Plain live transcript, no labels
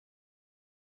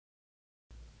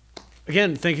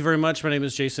Again, thank you very much. My name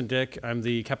is Jason Dick. I'm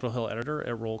the Capitol Hill editor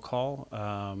at Roll Call,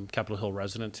 Capitol Hill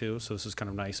resident too. So this is kind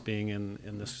of nice being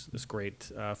in this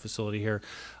great facility here.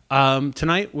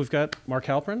 Tonight we've got Mark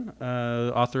Halperin,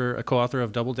 a co-author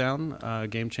of Double Down,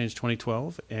 Game Change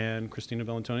 2012, and Christina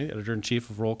Bellantoni, editor-in-chief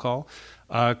of Roll Call.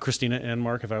 Christina and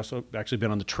Mark have also actually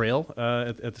been on the trail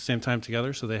at the same time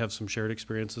together, so they have some shared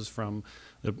experiences from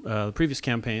the previous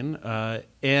campaign.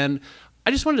 And I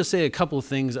just wanted to say a couple of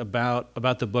things about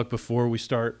the book before we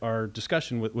start our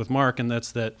discussion with Mark, and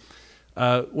that's that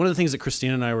one of the things that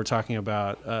Christina and I were talking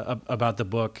about the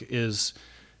book is,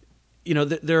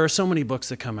 there are so many books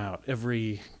that come out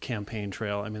every campaign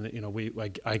trail. I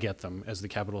mean, I get them as the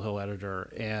Capitol Hill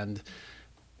editor, and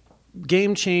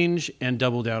Game Change and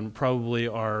Double Down probably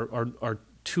are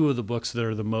two of the books that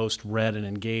are the most read and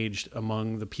engaged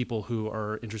among the people who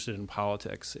are interested in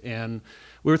politics. And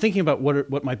we were thinking about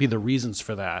what might be the reasons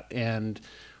for that. And,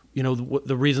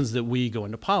 the reasons that we go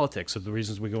into politics, or the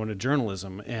reasons we go into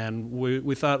journalism. And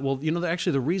we thought, well,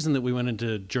 actually the reason that we went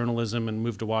into journalism and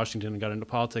moved to Washington and got into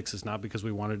politics is not because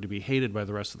we wanted to be hated by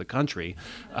the rest of the country.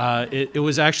 It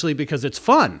was actually because it's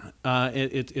fun.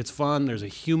 It's fun. There's a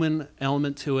human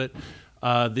element to it.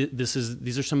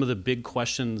 These are some of the big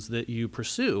questions that you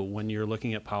pursue when you're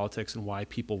looking at politics and why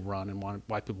people run and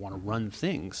why people want to run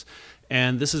things.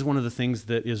 And this is one of the things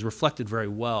that is reflected very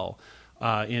well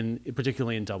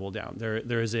particularly in Double Down.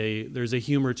 There's a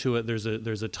humor to it.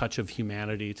 There's a touch of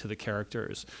humanity to the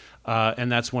characters,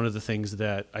 and that's one of the things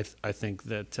that I think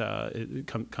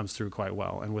that comes through quite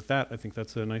well. And with that, I think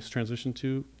that's a nice transition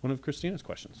to one of Christina's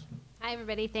questions. Hi,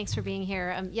 everybody. Thanks for being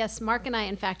here. Yes, Mark and I,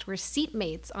 in fact, were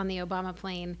seatmates on the Obama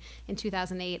plane in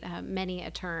 2008, many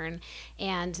a turn.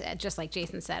 And just like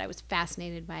Jason said, I was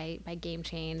fascinated by Game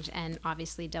Change and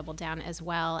obviously Double Down as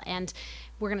well. And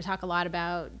we're going to talk a lot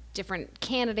about different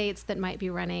candidates that might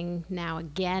be running now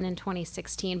again in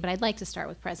 2016. But I'd like to start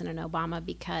with President Obama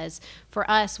because for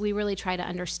us, we really try to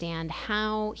understand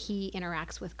how he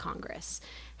interacts with Congress.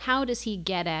 How does he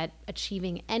get at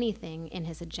achieving anything in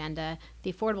his agenda?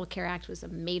 The Affordable Care Act was a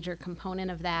major component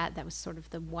of that. That was sort of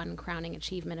the one crowning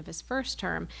achievement of his first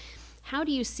term. How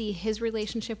do you see his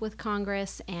relationship with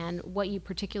Congress and what you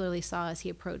particularly saw as he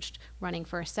approached running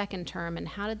for a second term, and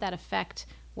how did that affect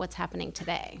what's happening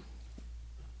today?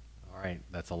 All right,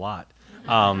 that's a lot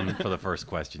for the first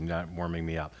question. You're not warming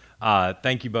me up.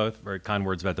 Thank you both for kind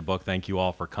words about the book. Thank you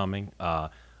all for coming.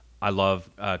 I love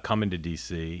coming to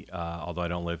D.C., although I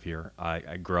don't live here.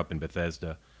 I grew up in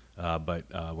Bethesda, but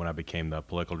when I became the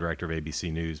political director of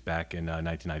ABC News back in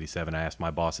 1997, I asked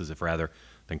my bosses if rather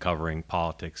than covering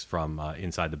politics from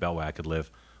inside the Beltway, I could live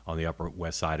on the Upper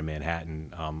West Side of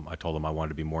Manhattan. I told them I wanted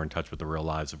to be more in touch with the real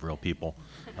lives of real people.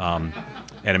 And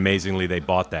amazingly, they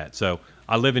bought that. So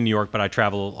I live in New York, but I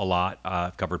travel a lot.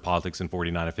 I've covered politics in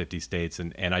 49 of 50 states,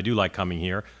 and I do like coming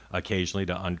here occasionally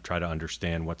to try to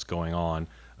understand what's going on.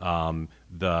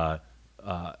 The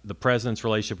president's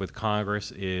relationship with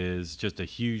Congress is just a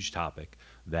huge topic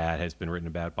that has been written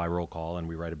about by Roll Call, and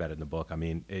we write about it in the book. I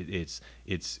mean,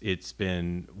 it's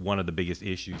been one of the biggest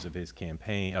issues of his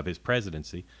campaign, of his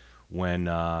presidency. When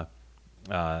I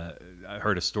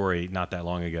heard a story not that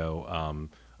long ago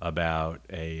about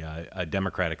a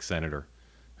Democratic senator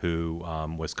who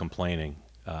was complaining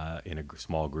in a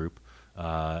small group,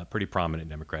 a pretty prominent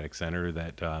Democratic senator,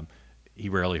 that he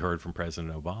rarely heard from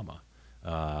President Obama,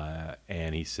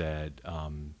 and he said,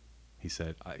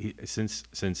 since,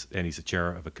 and he's the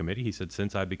chair of a committee. He said,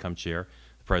 since I've become chair,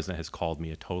 the president has called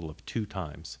me a total of 2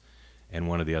 times. And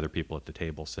one of the other people at the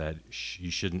table said, you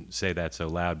shouldn't say that so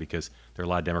loud because there are a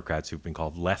lot of Democrats who've been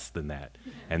called less than that,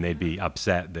 and they'd be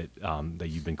upset that that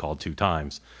you've been called 2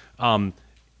 times.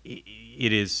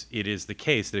 It is the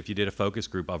case that if you did a focus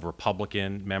group of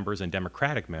Republican members and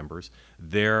Democratic members,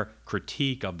 their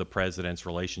critique of the president's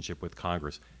relationship with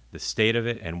Congress, the state of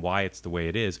it and why it's the way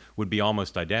it is, would be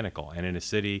almost identical. And in a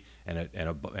city and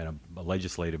a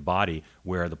legislative body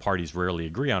where the parties rarely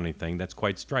agree on anything, that's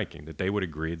quite striking, that they would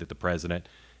agree that the president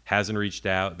hasn't reached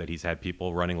out, that he's had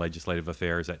people running legislative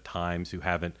affairs at times who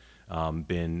haven't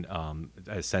been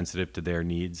as sensitive to their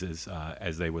needs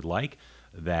as they would like,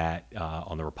 that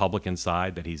on the Republican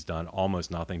side, that he's done almost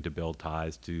nothing to build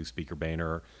ties to Speaker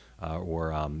Boehner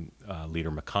or Leader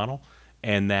McConnell,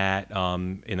 and that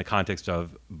in the context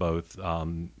of both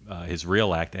his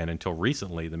reelect and until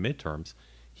recently the midterms,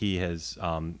 he has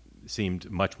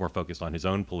seemed much more focused on his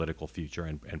own political future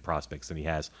and prospects than he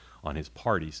has on his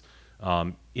party's.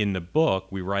 In the book,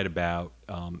 we write about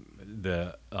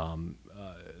the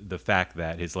fact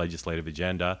that his legislative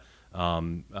agenda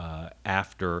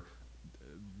after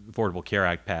the Affordable Care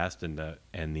Act passed and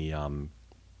the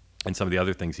and some of the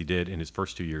other things he did in his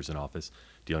first 2 years in office,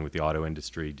 dealing with the auto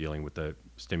industry, dealing with the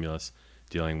stimulus,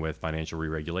 dealing with financial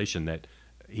re-regulation, that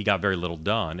he got very little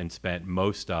done and spent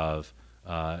most of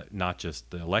not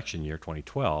just the election year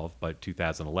 2012, but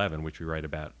 2011, which we write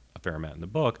about a fair amount in the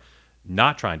book,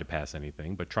 not trying to pass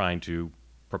anything, but trying to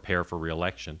prepare for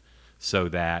re-election so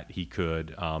that he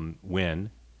could win.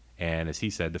 And as he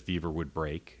said, the fever would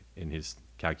break in his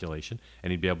calculation,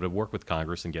 and he'd be able to work with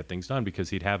Congress and get things done because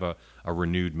he'd have a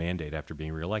renewed mandate after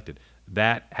being reelected.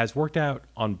 That has worked out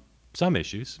on some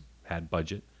issues, had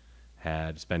budget,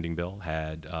 had spending bill,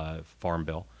 had farm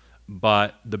bill.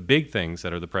 But the big things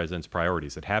that are the president's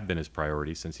priorities, that have been his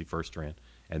priorities since he first ran,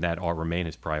 and that all remain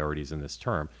his priorities in this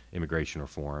term: immigration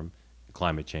reform,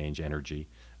 climate change, energy,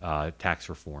 tax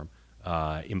reform,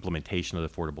 implementation of the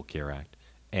Affordable Care Act,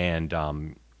 and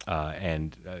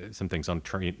some things on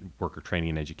worker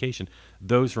training and education,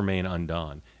 those remain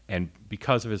undone. And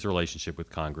because of his relationship with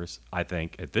Congress, I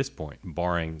think at this point,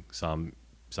 barring some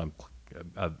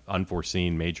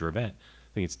unforeseen major event,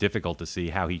 I think it's difficult to see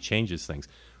how he changes things.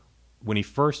 When he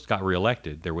first got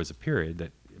reelected, there was a period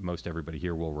that most everybody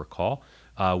here will recall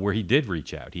where he did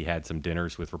reach out. He had some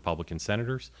dinners with Republican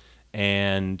senators,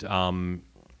 and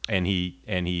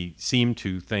he seemed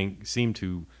to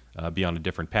be on a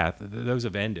different path. Those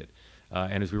have ended.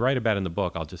 And as we write about in the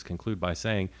book, I'll just conclude by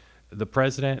saying the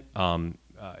president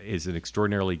is an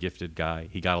extraordinarily gifted guy.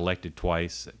 He got elected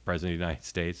twice, president of the United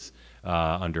States,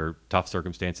 under tough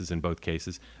circumstances in both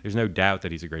cases. There's no doubt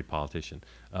that he's a great politician.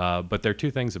 But there are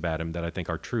two things about him that I think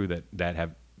are true that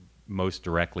have most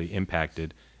directly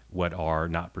impacted what are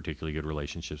not particularly good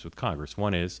relationships with Congress.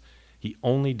 One is he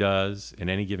only does, in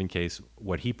any given case,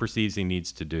 what he perceives he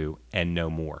needs to do and no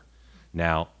more.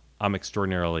 Now, I'm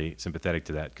extraordinarily sympathetic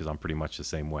to that because I'm pretty much the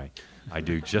same way. I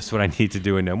do just what I need to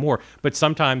do and no more. But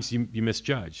sometimes you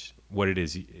misjudge what it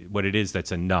is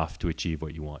that's enough to achieve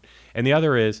what you want. And the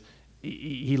other is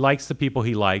he likes the people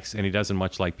he likes, and he doesn't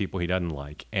much like people he doesn't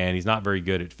like. And he's not very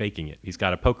good at faking it. He's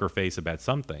got a poker face about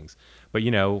some things. But,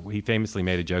 he famously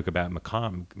made a joke about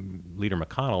Leader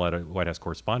McConnell at a White House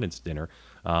Correspondents' Dinner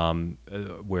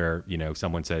where,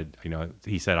 someone said,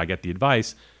 he said, "I get the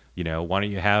advice, why don't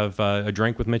you have a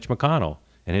drink with Mitch McConnell?"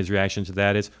 And his reaction to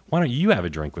that is, "Why don't you have a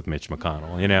drink with Mitch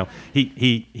McConnell?"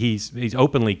 He's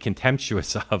openly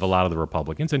contemptuous of a lot of the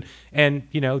Republicans, and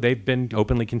they've been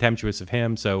openly contemptuous of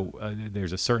him. So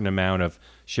there's a certain amount of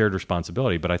shared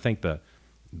responsibility. But I think the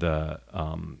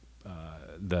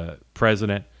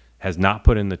president has not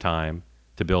put in the time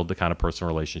to build the kind of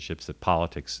personal relationships that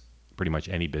politics, pretty much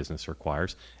any business,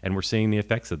 requires, and we're seeing the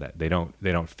effects of that. They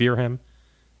don't fear him,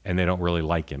 and they don't really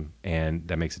like him, and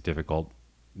that makes it difficult,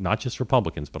 not just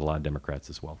Republicans, but a lot of Democrats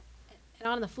as well. And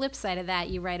on the flip side of that,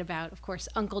 you write about, of course,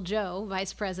 Uncle Joe,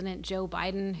 Vice President Joe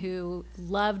Biden, who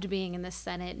loved being in the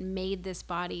Senate and made this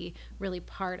body really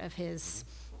part of his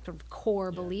sort of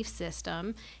core belief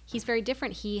system. He's very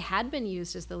different. He had been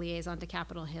used as the liaison to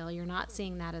Capitol Hill. You're not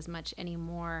seeing that as much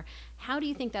anymore. How do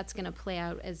you think that's going to play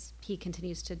out as he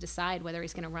continues to decide whether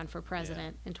he's going to run for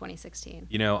president in 2016?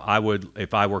 I would,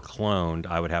 if I were cloned,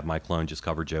 I would have my clone just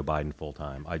cover Joe Biden full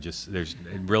time. There's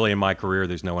really in my career,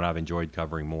 there's no one I've enjoyed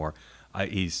covering more.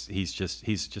 He's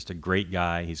just a great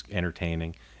guy. He's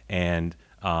entertaining, and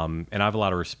I have a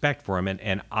lot of respect for him.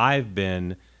 And I've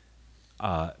been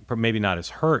maybe not as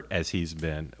hurt as he's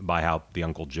been by how the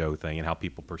Uncle Joe thing and how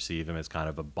people perceive him as kind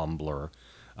of a bumbler.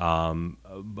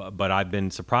 But I've been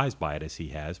surprised by it as he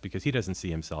has, because he doesn't see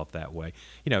himself that way.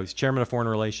 He's chairman of Foreign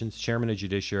Relations, chairman of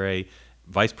Judiciary,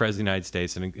 vice president of the United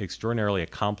States, an extraordinarily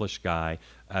accomplished guy,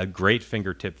 a great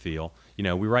fingertip feel.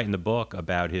 We write in the book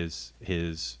about his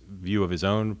view of his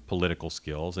own political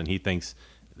skills, and he thinks,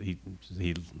 he,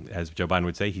 as Joe Biden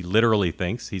would say, he literally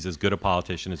thinks he's as good a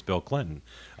politician as Bill Clinton.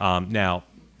 Now,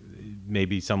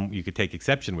 maybe you could take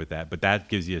exception with that, but that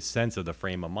gives you a sense of the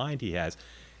frame of mind he has.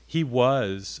 He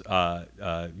was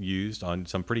used on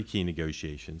some pretty key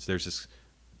negotiations. There's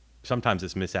sometimes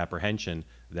this misapprehension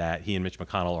that he and Mitch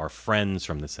McConnell are friends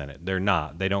from the Senate. They're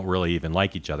not. They don't really even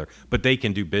like each other, but they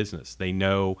can do business. They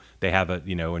know, they have a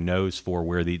nose for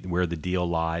where the deal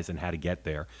lies and how to get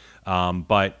there.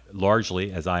 But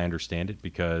largely, as I understand it,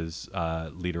 because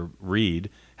Leader Reid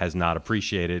has not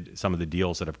appreciated some of the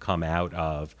deals that have come out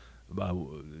of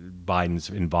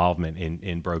Biden's involvement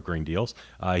in brokering deals,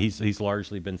 he's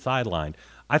largely been sidelined.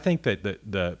 I think that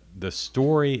the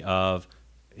story of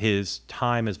his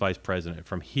time as vice president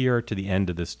from here to the end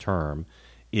of this term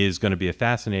is going to be a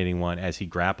fascinating one as he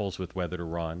grapples with whether to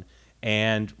run,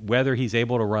 and whether he's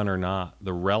able to run or not,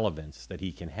 the relevance that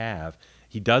he can have.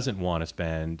 He doesn't want to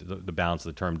spend the balance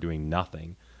of the term doing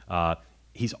nothing.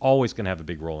 he's always going to have a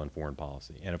big role in foreign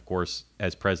policy. And of course,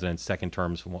 as president's second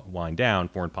terms wind down,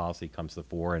 foreign policy comes to the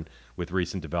fore, and with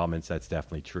recent developments, that's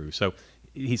definitely true. So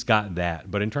he's got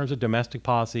that. But in terms of domestic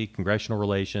policy, congressional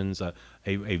relations, a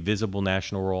visible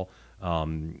national role,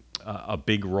 a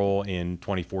big role in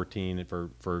 2014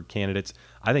 for candidates,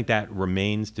 I think that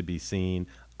remains to be seen.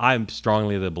 I'm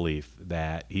strongly of the belief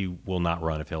that he will not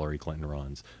run if Hillary Clinton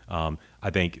runs. I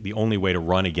think the only way to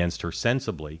run against her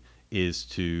sensibly is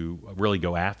to really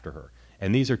go after her.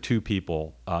 And these are two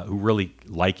people who really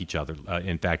like each other.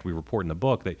 In fact, we report in the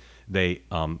book that they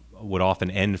would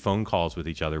often end phone calls with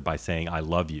each other by saying, "I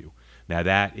love you." Now,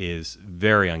 that is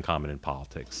very uncommon in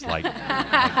politics. Like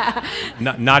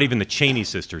not even the Cheney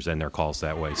sisters end their calls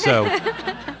that way.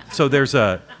 So there's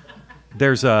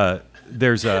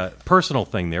a personal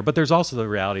thing there, but there's also the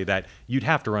reality that you'd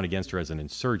have to run against her as an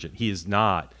insurgent. He is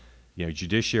not,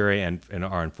 Judiciary and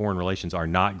our Foreign Relations are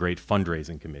not great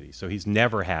fundraising committees. So he's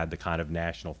never had the kind of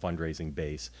national fundraising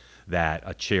base that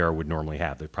a chair would normally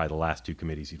have. They're probably the last two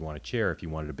committees you'd want to chair if you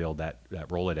wanted to build that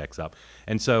Rolodex up.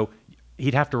 And so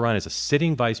he'd have to run as a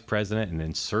sitting vice president in an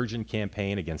insurgent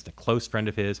campaign against a close friend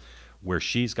of his, where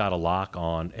she's got a lock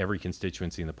on every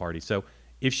constituency in the party. So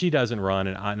if she doesn't run,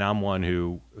 and I'm one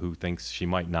who thinks she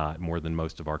might not, more than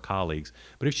most of our colleagues,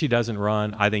 but if she doesn't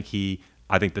run, I think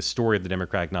the story of the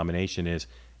Democratic nomination is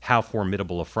how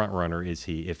formidable a front runner is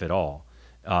he, if at all.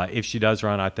 If she does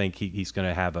run, I think he's going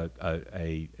to have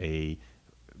a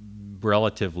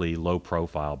relatively low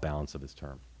profile balance of his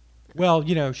term. Well,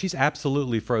 she's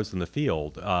absolutely frozen the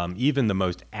field. Even the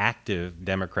most active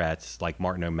Democrats like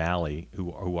Martin O'Malley,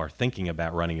 who are thinking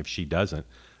about running if she doesn't,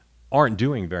 aren't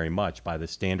doing very much by the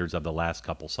standards of the last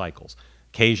couple cycles.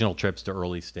 Occasional trips to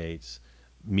early states,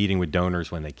 meeting with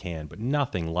donors when they can, but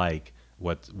nothing like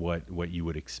what you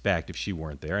would expect if she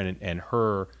weren't there. And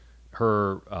her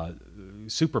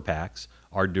super PACs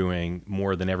are doing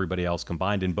more than everybody else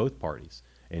combined in both parties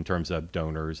in terms of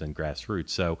donors and grassroots.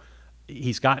 So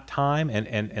he's got time,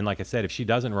 and like I said, if she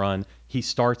doesn't run, he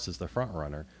starts as the front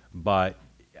runner, but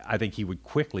I think he would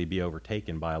quickly be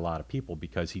overtaken by a lot of people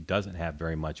because he doesn't have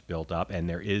very much built up, and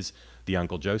there is the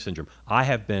Uncle Joe syndrome. I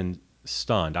have been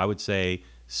stunned. I would say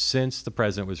since the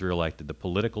president was reelected, the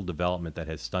political development that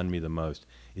has stunned me the most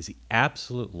is the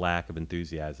absolute lack of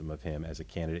enthusiasm of him as a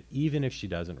candidate, even if she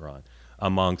doesn't run.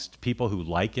 Amongst people who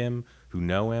like him, who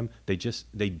know him, they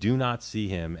do not see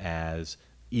him as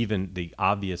even the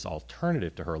obvious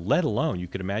alternative to her, let alone you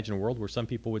could imagine a world where some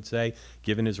people would say,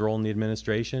 given his role in the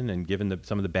administration and given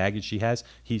some of the baggage she has,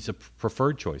 he's a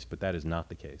preferred choice, but that is not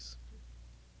the case.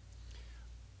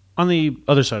 On the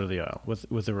other side of the aisle,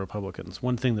 with the Republicans,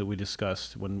 one thing that we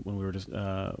discussed when we were just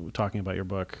talking about your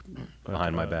book,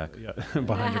 behind my back, yeah,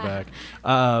 behind your back.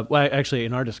 Well, actually,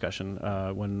 in our discussion,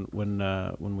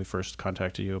 when we first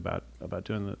contacted you about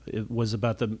doing it was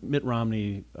about the Mitt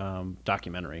Romney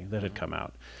documentary that had come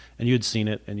out, and you had seen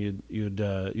it, and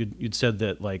you'd said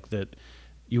that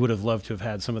you would have loved to have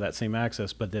had some of that same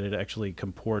access, but that it actually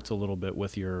comports a little bit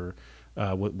with your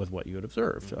with what you had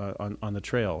observed on the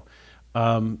trail.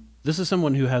 This is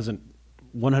someone who hasn't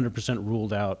 100%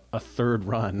 ruled out a third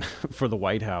run for the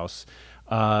White House.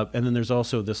 And then there's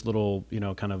also this little,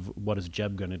 kind of what is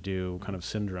Jeb going to do kind of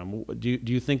syndrome. Do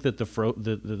you think that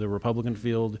the Republican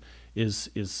field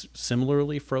is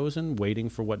similarly frozen, waiting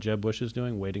for what Jeb Bush is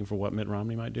doing, waiting for what Mitt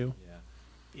Romney might do? Yeah.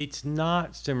 It's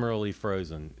not similarly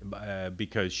frozen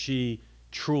because she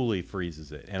truly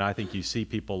freezes it. And I think you see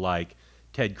people like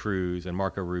Ted Cruz and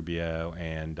Marco Rubio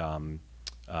and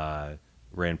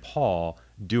Rand Paul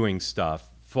doing stuff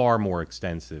far more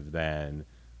extensive than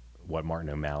what Martin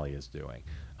O'Malley is doing.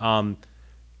 The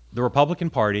Republican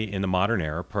Party in the modern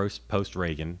era,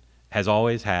 post-Reagan, has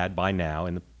always had, by now,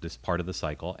 in this part of the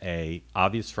cycle, a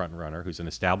obvious front runner who's an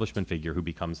establishment figure who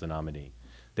becomes the nominee.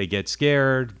 They get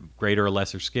scared, greater or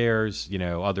lesser scares,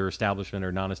 other establishment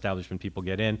or non-establishment people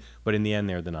get in, but in the end,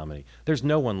 they're the nominee. There's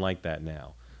no one like that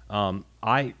now.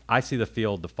 I see the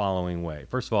field the following way.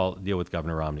 First of all, deal with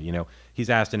Governor Romney. He's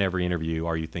asked in every interview,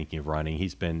 are you thinking of running?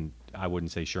 He's been, I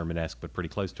wouldn't say Sherman-esque, but pretty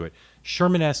close to it.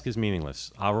 Sherman-esque is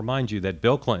meaningless. I'll remind you that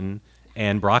Bill Clinton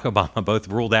and Barack Obama both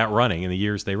ruled out running in the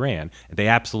years they ran. They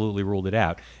absolutely ruled it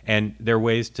out. And there are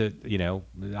ways to,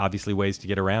 obviously ways to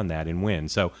get around that and win.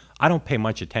 So I don't pay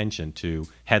much attention to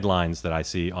headlines that I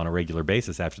see on a regular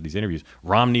basis after these interviews.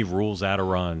 Romney rules out a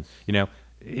run.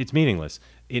 It's meaningless.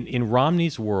 In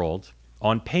Romney's world,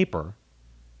 on paper,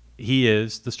 he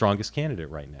is the strongest candidate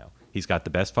right now. He's got the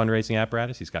best fundraising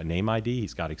apparatus. He's got name ID.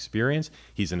 He's got experience.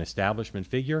 He's an establishment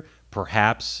figure.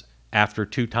 Perhaps after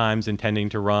 2 times intending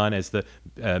to run as the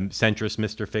centrist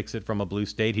Mr. Fix-It from a blue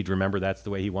state, he'd remember that's the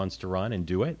way he wants to run and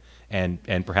do it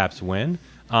and perhaps win.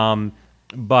 And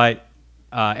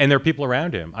there are people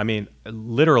around him. I mean,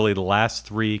 literally the last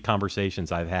 3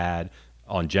 conversations I've had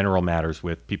on general matters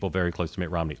with people very close to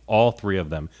Mitt Romney, all 3 of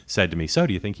them said to me, so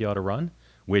do you think he ought to run?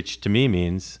 Which to me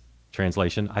means,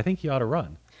 translation, I think he ought to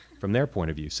run from their point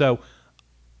of view. So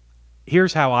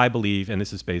here's how I believe, and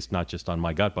this is based not just on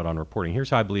my gut but on reporting, here's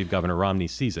how I believe Governor Romney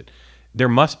sees it. There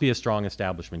must be a strong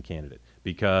establishment candidate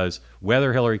because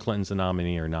whether Hillary Clinton's a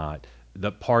nominee or not,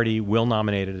 the party will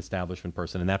nominate an establishment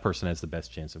person, and that person has the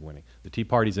best chance of winning. The Tea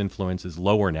Party's influence is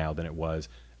lower now than it was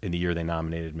in the year they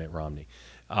nominated Mitt Romney.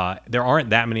 There aren't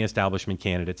that many establishment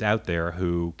candidates out there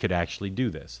who could actually do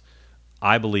this.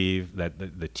 I believe that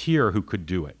the tier who could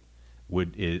do it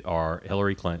are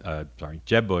Hillary Clinton,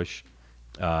 Jeb Bush,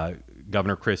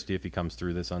 Governor Christie if he comes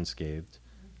through this unscathed,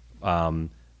 Paul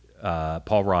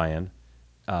Ryan,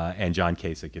 and John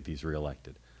Kasich if he's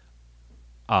reelected.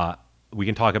 We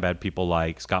can talk about people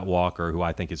like Scott Walker, who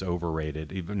I think is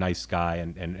overrated. He's a nice guy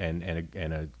and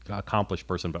an accomplished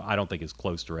person, but I don't think is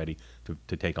close to ready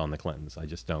to take on the Clintons. I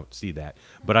just don't see that.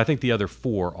 But I think the other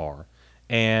 4 are.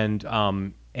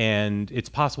 And it's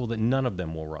possible that none of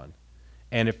them will run.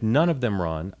 And if none of them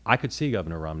run, I could see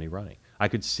Governor Romney running. I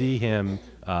could see him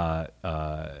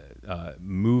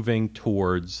moving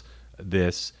towards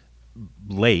this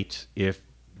late if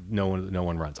no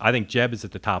one runs. I think Jeb is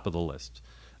at the top of the list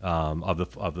of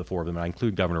the 4 of them. And I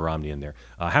include Governor Romney in there.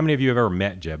 How many of you have ever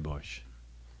met Jeb Bush?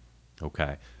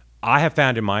 Okay. I have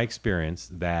found in my experience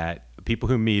that people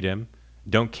who meet him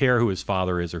don't care who his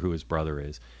father is or who his brother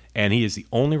is. And he is the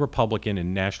only Republican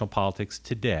in national politics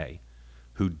today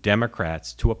who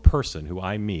Democrats, to a person who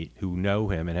I meet, who know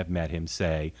him and have met him,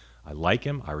 say, I like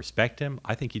him, I respect him,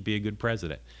 I think he'd be a good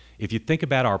president. If you think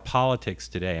about our politics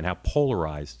today and how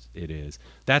polarized it is,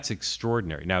 that's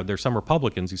extraordinary. Now, there's some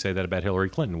Republicans who say that about Hillary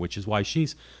Clinton, which is why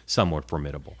she's somewhat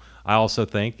formidable. I also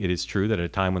think it is true that at a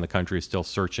time when the country is still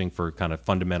searching for kind of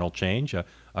fundamental change, a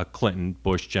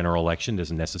Clinton-Bush general election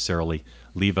doesn't necessarily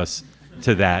leave us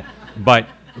to that. But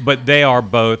they are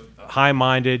both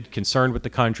high-minded, concerned with the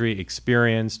country,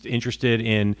 experienced, interested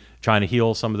in trying to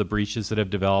heal some of the breaches that have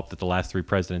developed that the last 3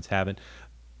 presidents haven't.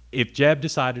 If Jeb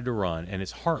decided to run and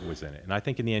his heart was in it, and I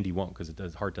think in the end he won't because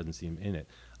his heart doesn't seem in it,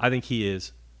 I think he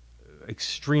is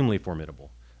extremely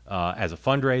formidable as a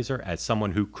fundraiser, as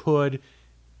someone who could,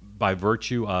 by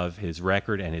virtue of his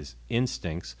record and his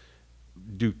instincts,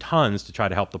 do tons to try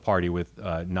to help the party with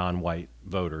non-white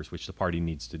voters, which the party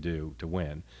needs to do to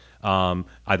win.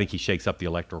 I think he shakes up the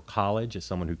Electoral College as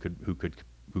someone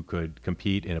who could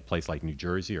compete in a place like New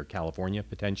Jersey or California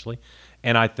potentially.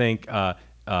 And I think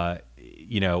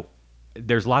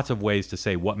there's lots of ways to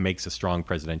say what makes a strong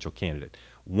presidential candidate.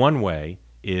 One way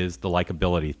is the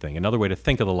likability thing. Another way to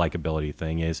think of the likability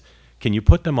thing is, can you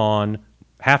put them on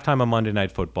halftime of Monday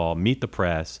Night Football, Meet the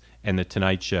Press, and The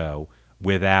Tonight Show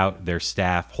without their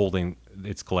staff holding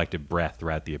its collective breath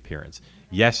throughout the appearance?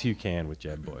 Yes, you can with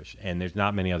Jeb Bush, and there's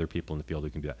not many other people in the field who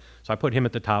can do that. So I put him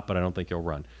at the top, but I don't think he'll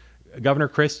run. Governor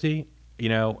Christie,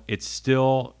 it's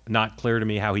still not clear to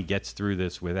me how he gets through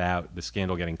this without the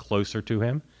scandal getting closer to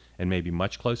him and maybe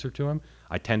much closer to him.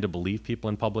 I tend to believe people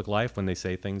in public life when they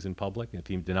say things in public. If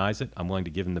he denies it, I'm willing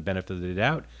to give him the benefit of the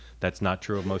doubt. That's not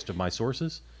true of most of my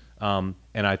sources. And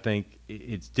I think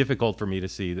it's difficult for me to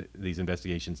see these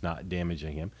investigations not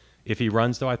damaging him. If he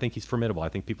runs, though, I think he's formidable. I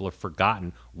think people have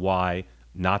forgotten why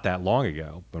not that long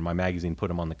ago, when my magazine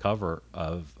put him on the cover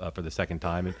of for the second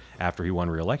time and after he won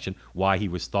re-election, why he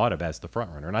was thought of as the front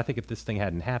runner. And I think if this thing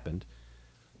hadn't happened,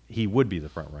 he would be the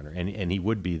front runner, and he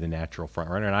would be the natural front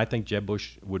runner. And I think Jeb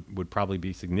Bush would probably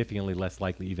be significantly less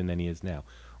likely even than he is now.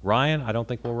 Ryan, I don't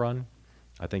think will run.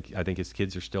 I think his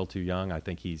kids are still too young. I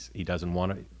think he doesn't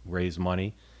want to raise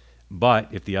money. But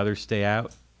if the others stay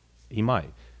out, he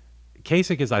might.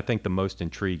 Kasich is, I think, the most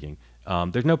intriguing.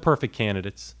 There's no perfect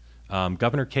candidates.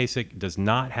 Governor Kasich does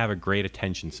not have a great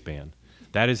attention span.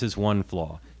 That is his one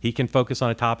flaw. He can focus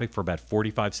on a topic for about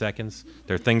 45 seconds.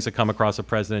 There are things that come across a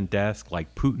president's desk,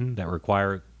 like Putin, that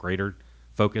require greater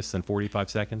focus than 45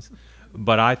 seconds.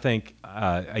 But I think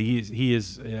he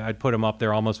is, I'd put him up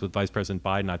there almost with Vice President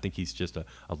Biden. I think he's just a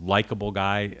likable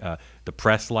guy. The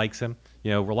press likes him.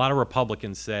 A lot of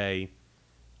Republicans say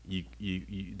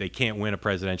they can't win a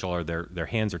presidential, or their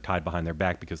hands are tied behind their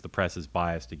back because the press is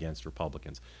biased against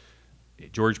Republicans.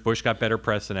 George Bush got better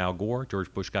press than Al Gore.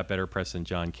 George Bush got better press than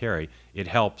John Kerry. It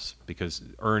helps because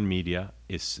earned media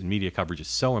coverage is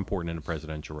so important in a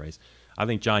presidential race. I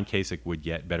think John Kasich would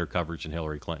get better coverage than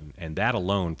Hillary Clinton, and that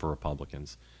alone for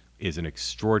Republicans is an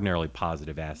extraordinarily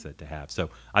positive asset to have. So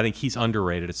I think he's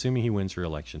underrated, assuming he wins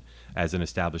re-election, as an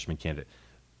establishment candidate.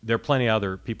 There are plenty of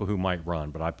other people who might run,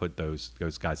 but I put those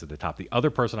guys at the top. The other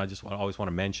person I just always want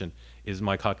to mention is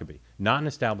Mike Huckabee. Not an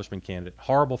establishment candidate,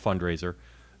 horrible fundraiser,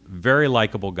 very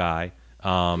likable guy.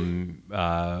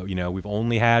 You know, we've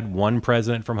only had one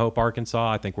president from Hope,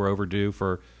 Arkansas. I think we're overdue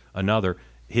for another.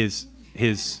 His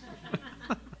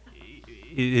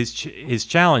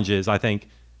challenge is, I think,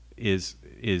 is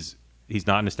he's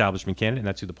not an establishment candidate, and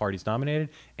that's who the party's nominated.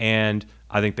 And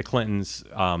I think the Clintons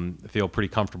feel pretty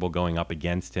comfortable going up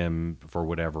against him for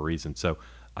whatever reason. So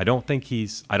I don't think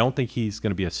he's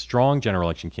going to be a strong general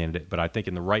election candidate, but I think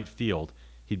in the right field,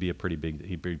 he'd be a pretty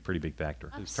big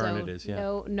factor. Whose turn it is?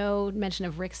 Yeah. No mention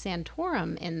of Rick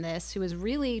Santorum in this, who is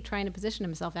really trying to position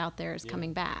himself out there as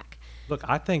coming back. Look,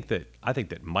 I think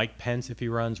that Mike Pence, if he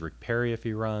runs, Rick Perry, if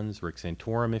he runs, Rick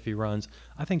Santorum, if he runs,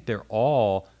 I think they're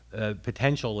all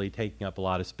potentially taking up a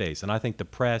lot of space. And I think the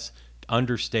press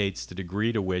understates the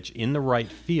degree to which, in the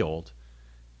right field,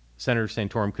 Senator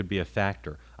Santorum could be a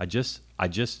factor.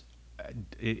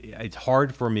 It's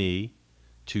hard for me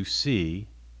to see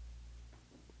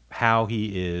how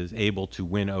he is able to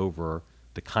win over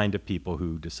the kind of people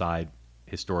who decide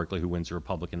historically who wins the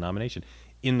Republican nomination.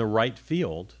 In the right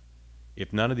field,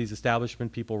 if none of these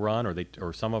establishment people run,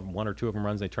 or some of them, one or two of them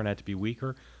runs, they turn out to be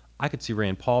weaker, I could see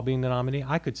Rand Paul being the nominee.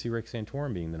 I could see Rick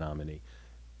Santorum being the nominee.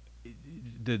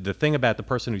 The thing about the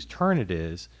person whose turn it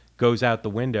is goes out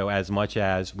the window as much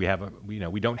as we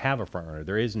don't have a front runner.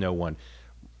 There is no one.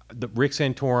 Rick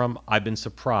Santorum, I've been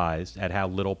surprised at how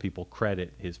little people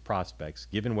credit his prospects,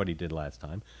 given what he did last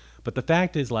time. But the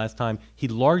fact is, last time he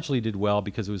largely did well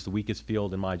because it was the weakest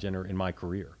field in my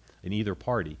career in either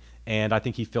party, and I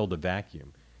think he filled a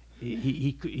vacuum.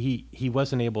 He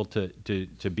wasn't able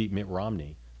to beat Mitt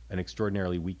Romney, an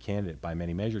extraordinarily weak candidate by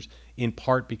many measures, in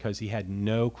part because he had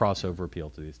no crossover appeal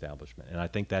to the establishment. And I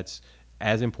think that's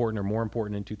as important or more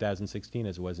important in 2016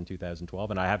 as it was in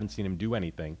 2012, and I haven't seen him do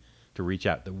anything to reach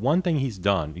out. The one thing he's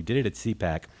done, he did it at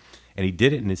CPAC, and he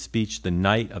did it in his speech the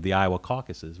night of the Iowa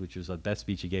caucuses, which was the best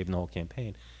speech he gave in the whole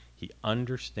campaign. He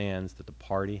understands that the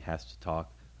party has to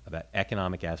talk about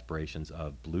economic aspirations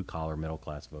of blue-collar,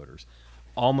 middle-class voters.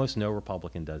 Almost no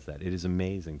Republican does that. It is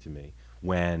amazing to me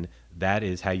when that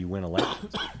is how you win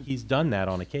elections. He's done that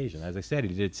on occasion. As I said,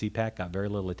 he did CPAC, got very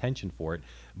little attention for it.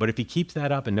 But if he keeps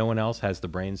that up and no one else has the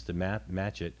brains to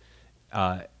match it,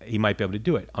 he might be able to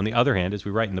do it. On the other hand, as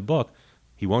we write in the book,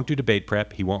 he won't do debate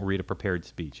prep. He won't read a prepared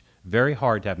speech. Very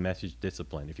hard to have message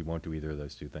discipline if you won't do either of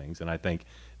those two things. And I think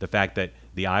the fact that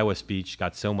the Iowa speech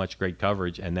got so much great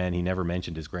coverage and then he never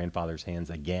mentioned his grandfather's hands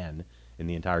again in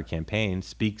the entire campaign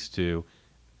speaks to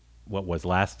what was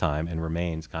last time and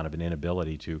remains kind of an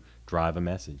inability to drive a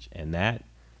message. And that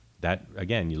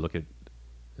again, you look at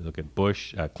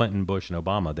Bush, Clinton, Bush, and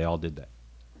Obama. They all did that.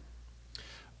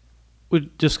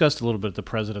 We discussed a little bit the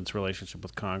president's relationship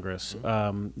with Congress,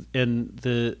 and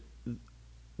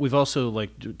we've also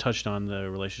touched on the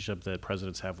relationship that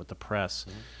presidents have with the press.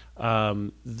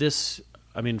 This,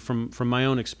 I mean, from my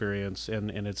own experience,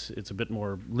 and it's a bit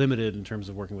more limited in terms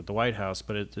of working with the White House,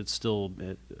 but it's still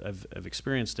I've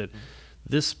experienced it.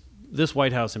 This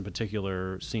White House in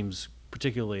particular seems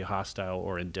particularly hostile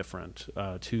or indifferent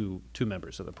to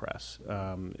members of the press,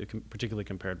 particularly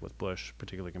compared with Bush,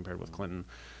 particularly compared with Clinton.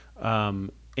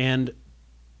 And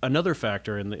another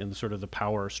factor in the sort of the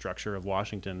power structure of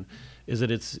Washington is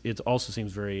that it also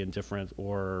seems very indifferent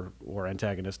or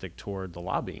antagonistic toward the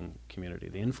lobbying community,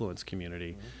 the influence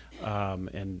community,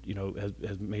 and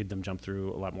has made them jump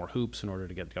through a lot more hoops in order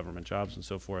to get government jobs and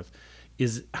so forth.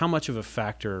 How much of a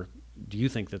factor do you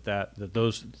think that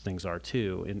those things are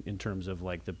too in terms of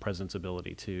the president's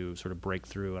ability to sort of break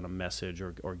through on a message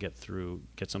or get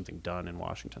something done in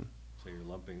Washington? So you're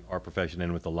lumping our profession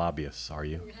in with the lobbyists, are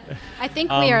you? I think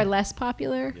we are less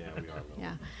popular. Yeah, we are a little.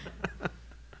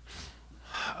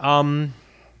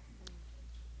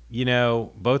 Yeah.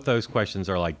 Both those questions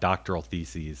are like doctoral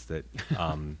theses that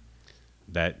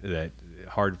that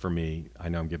hard for me. I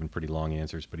know I'm giving pretty long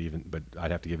answers, but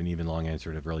I'd have to give an even long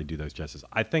answer to really do those justice.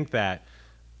 I think that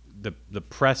the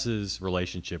press's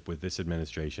relationship with this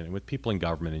administration and with people in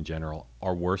government in general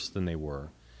are worse than they were.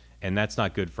 And that's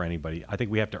not good for anybody. I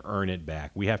think we have to earn it back.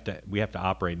 We have to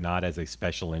operate not as a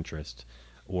special interest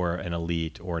or an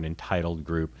elite or an entitled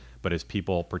group, but as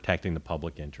people protecting the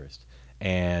public interest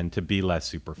and to be less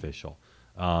superficial.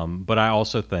 But I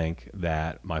also think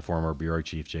that my former bureau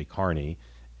chief, Jay Carney,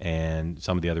 and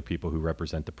some of the other people who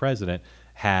represent the president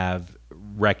have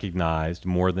recognized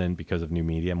more than because of new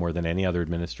media, more than any other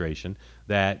administration,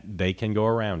 that they can go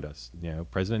around us.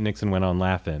 President Nixon went on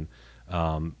laughing,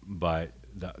 but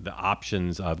the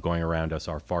options of going around us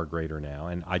are far greater now,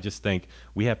 and I just think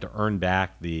we have to earn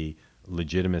back the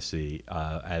legitimacy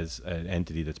as an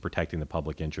entity that's protecting the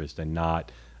public interest and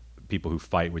not people who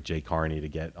fight with Jay Carney to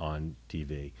get on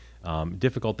TV.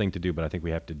 Difficult thing to do, but I think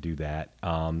we have to do that.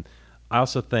 I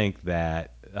also think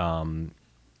that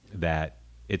that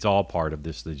it's all part of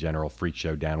the general freak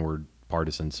show downward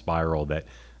partisan spiral that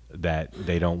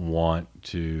they don't want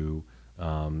to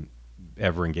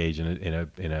ever engage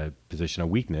in a position of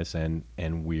weakness, and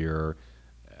we're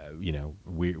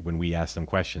when we ask them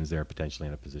questions, they're potentially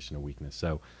in a position of weakness.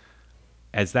 So,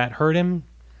 has that hurt him?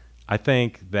 I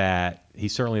think that he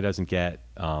certainly doesn't get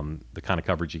the kind of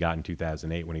coverage he got in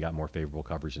 2008 when he got more favorable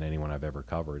coverage than anyone I've ever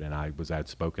covered. And I was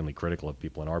outspokenly critical of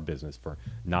people in our business for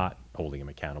not holding him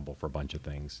accountable for a bunch of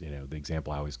things. The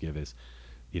example I always give is,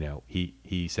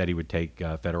 he said he would take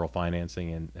federal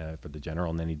financing and for the general,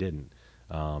 and then he didn't.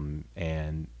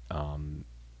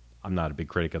 I'm not a big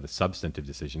critic of the substantive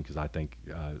decision because I think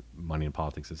money in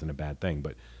politics isn't a bad thing.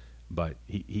 But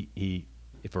he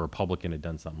if a Republican had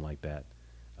done something like that,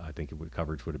 I think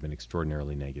coverage would have been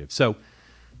extraordinarily negative. So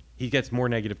he gets more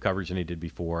negative coverage than he did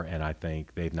before, and I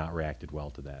think they've not reacted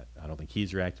well to that. I don't think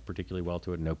he's reacted particularly well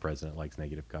to it. No president likes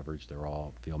negative coverage. They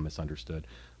all feel misunderstood.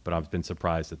 But I've been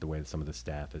surprised at the way that some of the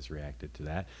staff has reacted to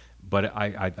that. But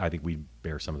I think we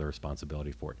bear some of the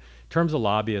responsibility for it. In terms of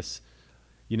lobbyists,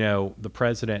 the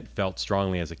president felt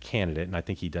strongly as a candidate, and I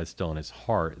think he does still in his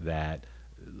heart, that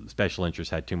special interests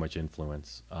had too much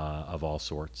influence of all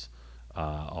sorts.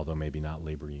 Although maybe not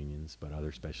labor unions, but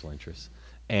other special interests,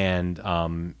 and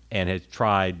has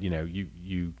tried.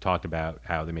 You talked about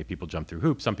how they made people jump through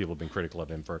hoops. Some people have been critical of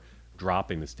him for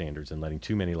dropping the standards and letting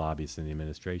too many lobbyists in the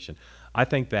administration. I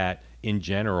think that in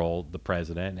general, the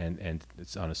president and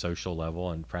it's on a social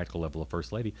level and practical level of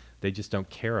First Lady, they just don't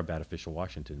care about official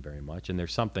Washington very much, and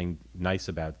there's something nice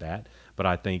about that. But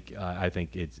I think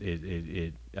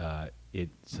it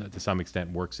to some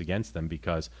extent works against them,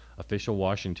 because official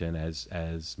Washington,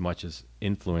 as much as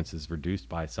influence is reduced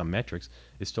by some metrics,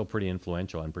 is still pretty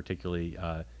influential and particularly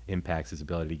impacts his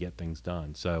ability to get things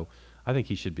done. So I think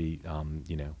he should be,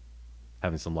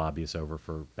 having some lobbyists over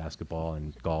for basketball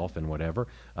and golf and whatever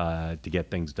to get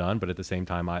things done. But at the same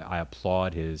time, I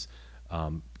applaud his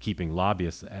keeping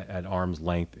lobbyists at arm's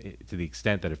length to the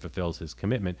extent that it fulfills his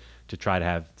commitment to try to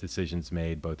have decisions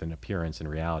made both in appearance and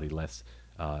reality less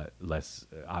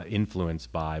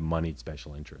influenced by moneyed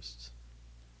special interests.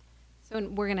 So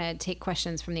we're going to take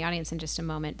questions from the audience in just a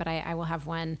moment, but I will have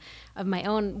one of my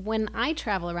own. When I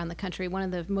travel around the country, one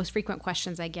of the most frequent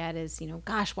questions I get is,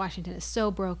 gosh, Washington is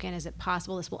so broken. Is it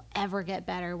possible this will ever get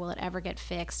better? Will it ever get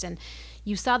fixed? And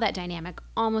you saw that dynamic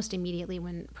almost immediately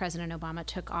when President Obama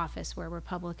took office, where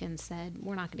Republicans said,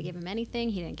 we're not going to give him anything.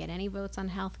 He didn't get any votes on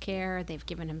health care. They've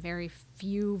given him very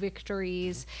few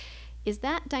victories. Is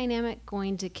that dynamic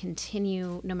going to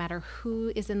continue no matter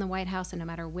who is in the White House and no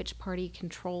matter which party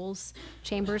controls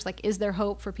chambers? Like, is there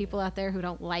hope for people out there who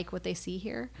don't like what they see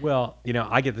here? Well,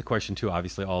 I get the question too,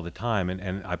 obviously, all the time,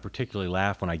 and I particularly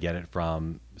laugh when I get it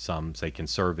from some, say,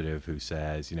 conservative who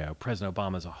says, President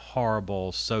Obama's a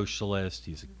horrible socialist.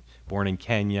 He's born in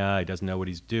Kenya. He doesn't know what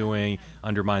he's doing,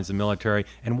 undermines the military.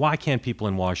 And why can't people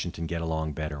in Washington get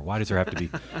along better? Why does there have to be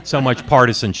so much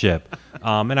partisanship?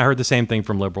 And I heard the same thing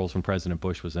from liberals when President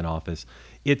Bush was in office.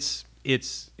 It's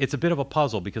a bit of a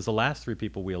puzzle, because the last three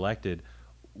people we elected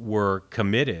were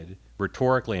committed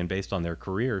rhetorically and based on their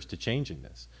careers to changing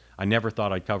this. I never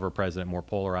thought I'd cover a president more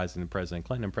polarized than President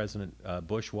Clinton, and President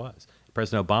Bush was.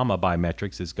 President Obama, by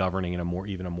metrics, is governing in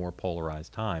even a more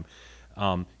polarized time.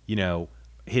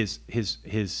 His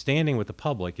standing with the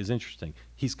public is interesting.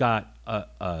 He's got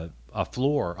a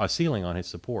ceiling on his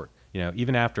support.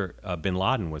 Even after bin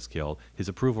Laden was killed, his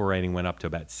approval rating went up to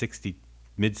about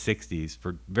mid-60s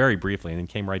for very briefly, and then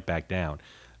came right back down.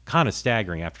 Kind of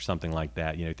staggering after something like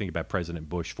that. Think about President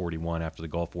Bush, 41, after the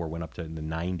Gulf War, went up to in the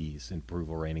 90s in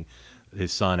approval rating.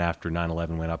 His son, after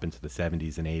 9/11, went up into the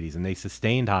 70s and 80s, and they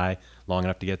sustained high long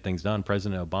enough to get things done.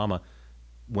 President Obama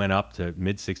went up to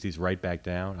mid-60s, right back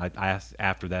down. I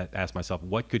asked myself,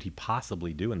 what could he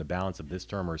possibly do in the balance of this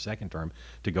term or a second term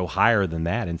to go higher than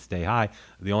that and stay high?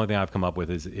 The only thing I've come up with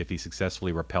is if he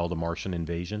successfully repelled a Martian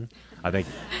invasion. I think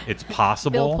it's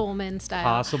possible, Bill Pullman style,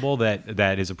 possible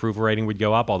that his approval rating would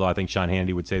go up, although I think Sean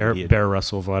Hannity would say that he had... Bear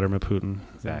Russell, Vladimir Putin.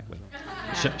 Exactly.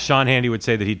 Sean Hannity would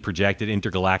say that he'd projected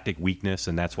intergalactic weakness,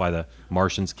 and that's why the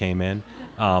Martians came in.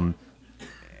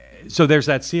 So there's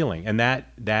that ceiling, and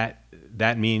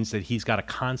that means that he's got to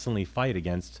constantly fight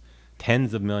against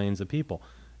tens of millions of people.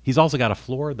 He's also got a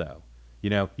floor, though.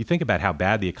 You think about how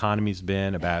bad the economy's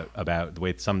been, about the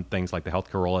way some things like the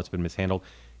healthcare rollout's been mishandled.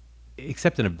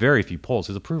 except in a very few polls,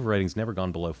 his approval rating's never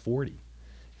gone below 40.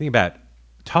 Think about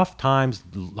tough times,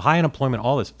 high unemployment,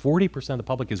 all this. 40% of the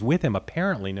public is with him,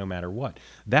 apparently, no matter what.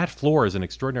 That floor is an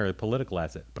extraordinary political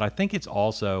asset. But I think it's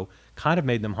also kind of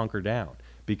made them hunker down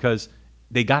because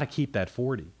they got to keep that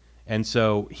 40. And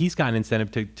so he's got an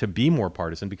incentive to be more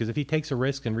partisan, because if he takes a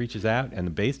risk and reaches out and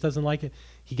the base doesn't like it,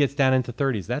 he gets down into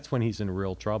 30s. That's when he's in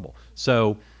real trouble.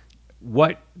 So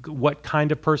what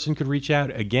kind of person could reach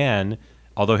out? Again,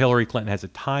 although Hillary Clinton has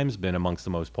at times been amongst the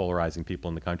most polarizing people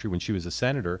in the country, when she was a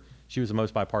senator, she was the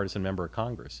most bipartisan member of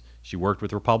Congress. She worked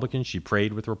with Republicans. She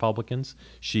prayed with Republicans.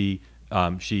 She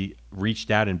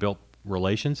reached out and built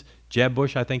relations. Jeb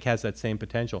Bush, I think, has that same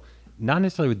potential. Not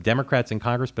necessarily with Democrats in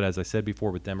Congress, but as I said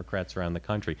before, with Democrats around the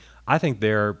country. I think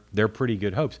they're pretty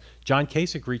good hopes. John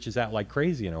Kasich reaches out like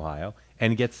crazy in Ohio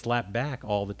and gets slapped back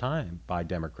all the time by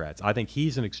Democrats. I think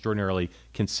he's an extraordinarily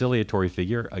conciliatory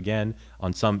figure. Again,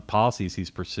 on some policies he's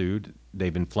pursued,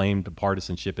 they've inflamed the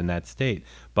partisanship in that state.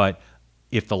 But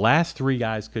if the last three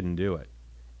guys couldn't do it,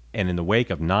 and in the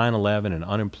wake of 9/11 and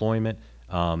unemployment,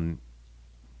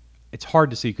 it's hard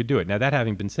to see who could do it. Now, that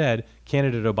having been said,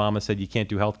 candidate Obama said you can't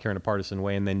do health care in a partisan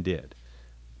way, and then did.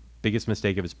 Biggest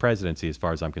mistake of his presidency, as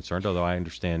far as I'm concerned, although I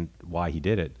understand why he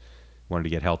did it. Wanted to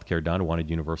get health care done, wanted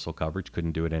universal coverage,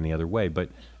 couldn't do it any other way.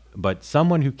 But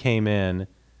someone who came in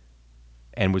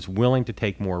and was willing to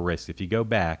take more risks. If you go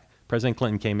back, President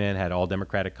Clinton came in, had all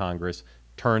Democratic Congress,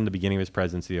 turned the beginning of his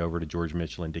presidency over to George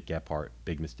Mitchell and Dick Gephardt.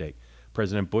 Big mistake.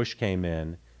 President Bush came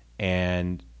in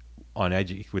and,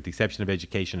 with the exception of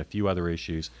education, a few other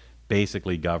issues,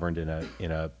 basically governed in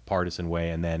a partisan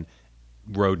way, and then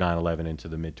rode 9/11 into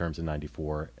the midterms in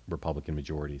 '94, Republican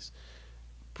majorities.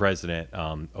 President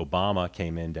Obama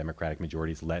came in, Democratic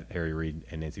majorities, let Harry Reid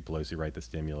and Nancy Pelosi write the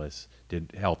stimulus,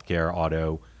 did health care,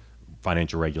 auto,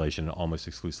 financial regulation in an almost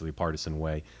exclusively partisan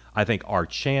way. I think our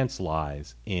chance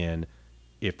lies in,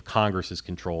 if Congress is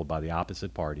controlled by the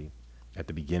opposite party at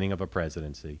the beginning of a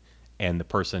presidency, and the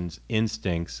person's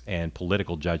instincts and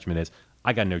political judgment is,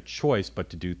 I got no choice but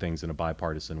to do things in a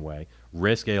bipartisan way,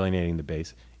 risk alienating the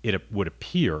base. It would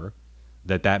appear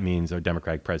that means a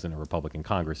Democratic president and Republican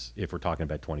Congress if we're talking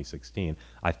about 2016.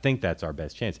 I think that's our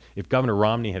best chance. If Governor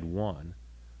Romney had won,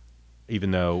 even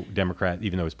though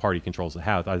his party controls the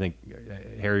House, I think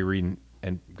Harry Reid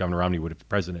and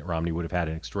President Romney would have had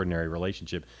an extraordinary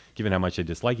relationship, given how much they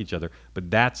dislike each other.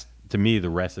 But that's, to me, the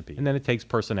recipe. And then it takes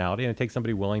personality, and it takes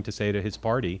somebody willing to say to his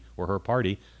party or her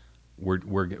party, we're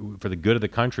for the good of the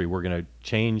country, we're going to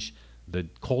change the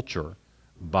culture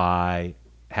by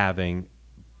having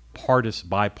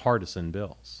bipartisan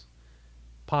bills.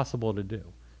 Possible to do.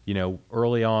 You know,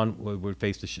 early on, we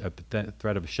faced a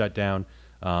threat of a shutdown.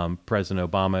 President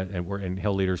Obama and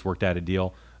Hill leaders worked out a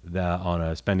deal on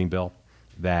a spending bill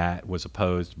that was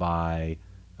opposed by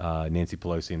Nancy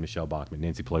Pelosi and Michelle Bachmann.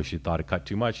 Nancy Pelosi thought it cut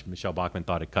too much. Michelle Bachmann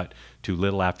thought it cut too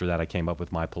little. After that, I came up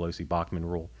with my Pelosi-Bachmann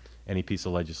rule. Any piece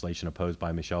of legislation opposed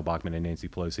by Michelle Bachmann and Nancy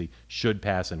Pelosi should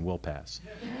pass and will pass.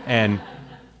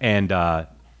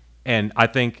 And I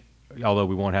think, although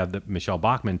we won't have Michelle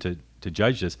Bachmann to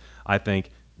judge this, I think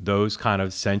those kind of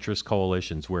centrist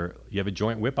coalitions where you have a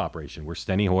joint whip operation, where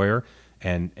Steny Hoyer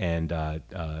and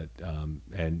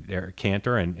Eric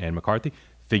Cantor and McCarthy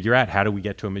figure out, how do we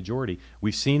get to a majority?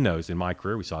 We've seen those in my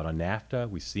career. We saw it on NAFTA.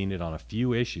 We've seen it on a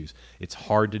few issues. It's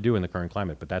hard to do in the current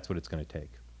climate, but that's what it's going to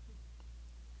take.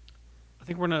 I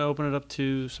think we're going to open it up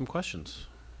to some questions.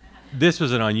 This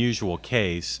was an unusual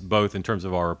case, both in terms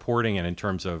of our reporting and in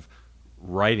terms of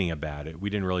writing about it. We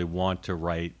didn't really want to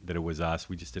write that it was us.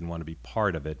 We just didn't want to be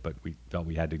part of it, but we felt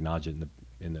we had to acknowledge it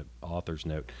in the author's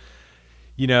note.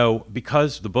 You know,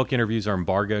 because the book interviews are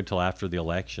embargoed till after the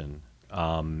election,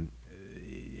 and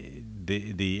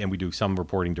we do some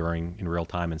reporting in real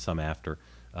time and some after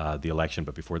the election,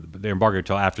 but they're embargoed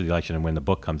till after the election, and when the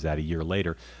book comes out a year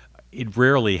later. It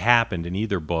rarely happened in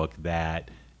either book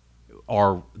that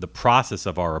the process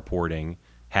of our reporting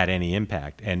had any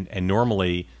impact. And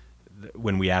normally,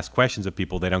 when we ask questions of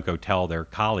people, they don't go tell their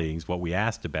colleagues what we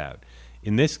asked about.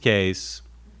 In this case,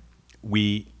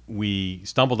 we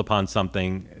stumbled upon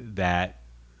something that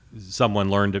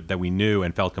someone learned that we knew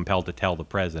and felt compelled to tell the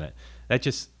president. That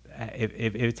just,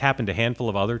 it's happened a handful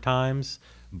of other times,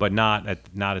 but not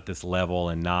at this level,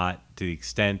 and not to the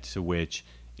extent to which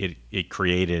it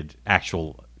created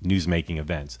actual news-making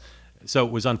events. So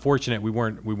it was unfortunate. We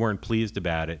weren't pleased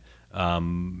about it,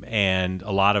 and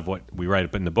a lot of what we write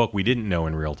up in the book we didn't know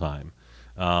in real time,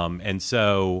 and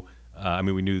so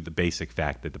we knew the basic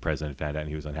fact that the president found out and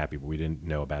he was unhappy, but we didn't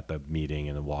know about the meeting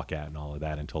and the walkout and all of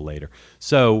that until later.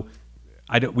 So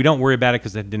we don't worry about it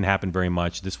because that didn't happen very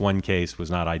much. This one case was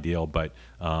not ideal, but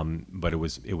it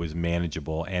was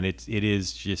manageable, and it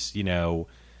is just, you know,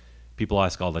 people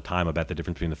ask all the time about the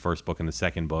difference between the first book and the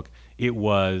second book. It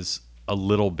was a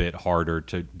little bit harder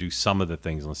to do some of the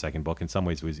things in the second book. In some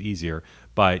ways, it was easier,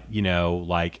 but you know,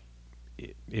 like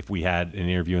if we had an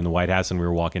interview in the White House and we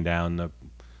were walking down the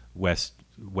West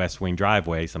Wing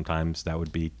driveway, sometimes that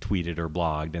would be tweeted or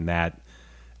blogged, and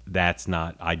that's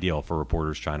not ideal for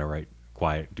reporters trying to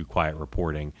do quiet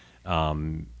reporting.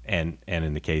 And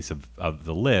in the case of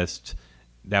the list,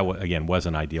 that again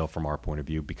wasn't ideal from our point of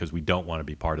view because we don't want to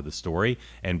be part of the story,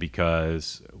 and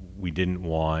because we didn't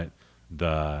want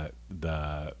never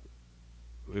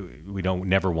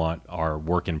want our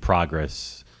work in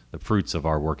progress, the fruits of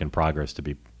our work in progress, to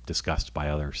be discussed by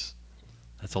others.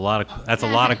 That's a lot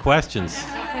of questions.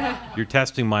 You're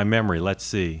testing my memory. Let's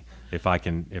see if I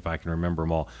can remember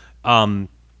them all.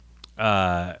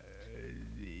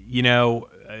 You know,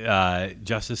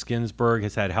 Justice Ginsburg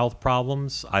has had health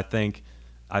problems. I think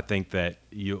that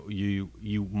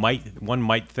one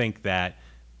might think that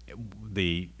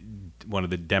one of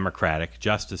the Democratic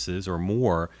justices or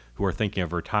more who are thinking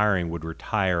of retiring would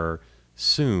retire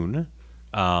soon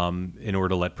in order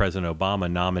to let President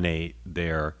Obama nominate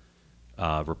their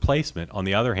replacement. On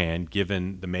the other hand,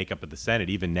 given the makeup of the Senate,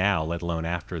 even now, let alone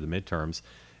after the midterms,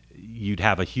 you'd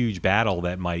have a huge battle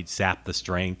that might sap the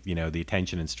strength, you know, the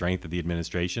attention and strength of the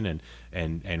administration,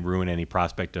 and ruin any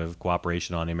prospect of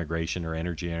cooperation on immigration or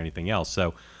energy or anything else.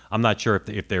 So I'm not sure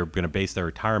if they're going to base their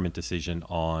retirement decision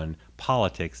on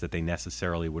politics that they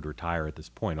necessarily would retire at this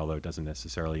point, although it doesn't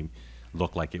necessarily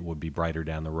look like it would be brighter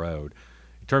down the road.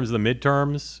 In terms of the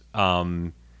midterms,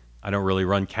 I don't really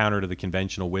run counter to the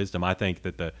conventional wisdom. I think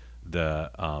that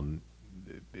the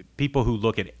people who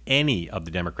look at any of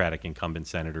the Democratic incumbent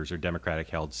senators or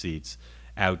Democratic-held seats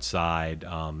outside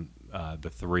the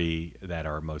three that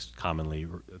are most commonly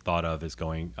thought of as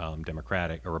going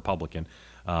Democratic or Republican,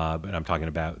 but I'm talking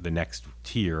about the next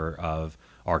tier of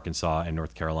Arkansas and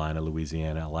North Carolina,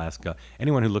 Louisiana, Alaska.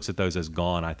 Anyone who looks at those as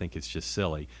gone, I think it's just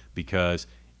silly, because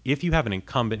if you have an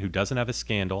incumbent who doesn't have a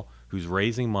scandal, who's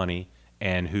raising money,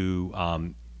 and who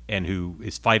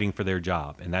is fighting for their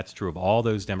job, and that's true of all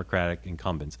those Democratic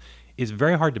incumbents, it's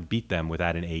very hard to beat them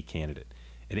without an A candidate.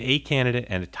 An A candidate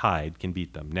and a tide can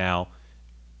beat them. Now,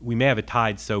 we may have a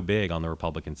tide so big on the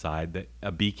Republican side that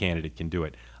a B candidate can do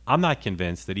it. I'm not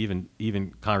convinced that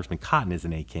even Congressman Cotton is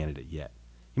an A candidate yet.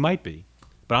 He might be,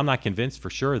 but I'm not convinced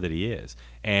for sure that he is.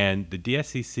 And the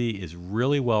DSCC is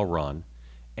really well run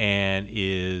and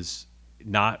is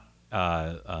not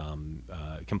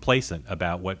complacent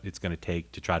about what it's going to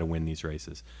take to try to win these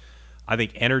races. I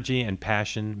think energy and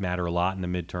passion matter a lot in the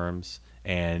midterms,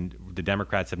 and the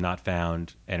Democrats have not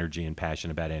found energy and passion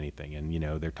about anything. And, you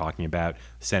know, they're talking about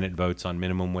Senate votes on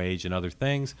minimum wage and other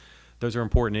things. Those are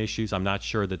important issues. I'm not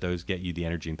sure that those get you the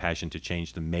energy and passion to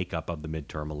change the makeup of the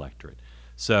midterm electorate.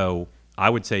 So I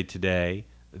would say today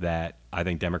that I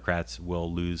think Democrats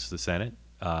will lose the Senate.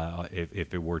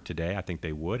 If it were today, I think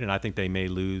they would, and I think they may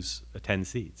lose 10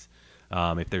 seats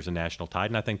if there's a national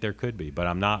tide, and I think there could be. But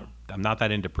I'm not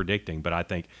that into predicting, but I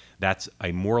think that's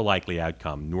a more likely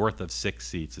outcome. North of 6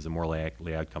 seats is a more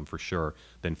likely outcome for sure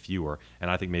than fewer, and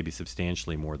I think maybe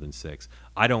substantially more than 6.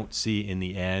 I don't see in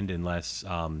the end, unless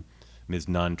Ms.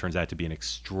 Nunn turns out to be an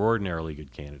extraordinarily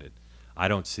good candidate, I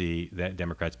don't see that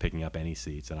Democrats picking up any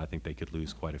seats, and I think they could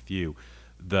lose quite a few.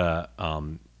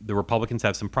 The Republicans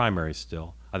have some primaries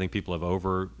still. I think people have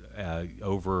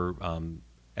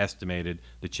overestimated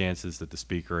the chances that the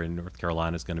speaker in North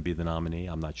Carolina is going to be the nominee.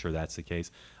 I'm not sure that's the case.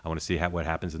 I want to see what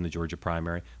happens in the Georgia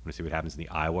primary. I want to see what happens in the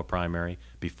Iowa primary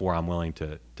before I'm willing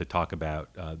to talk about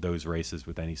those races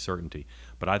with any certainty.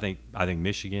 But I think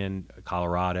Michigan,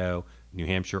 Colorado, New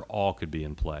Hampshire all could be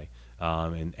in play,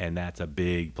 and that's a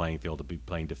big playing field to be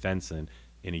playing defense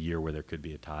in a year where there could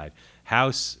be a tide.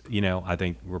 House, you know, I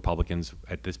think Republicans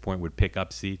at this point would pick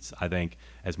up seats. I think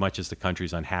as much as the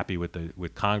country's unhappy with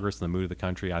Congress and the mood of the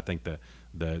country, I think the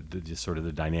just sort of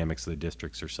the dynamics of the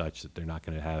districts are such that they're not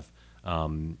going to have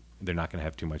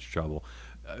too much trouble.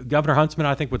 Governor Huntsman,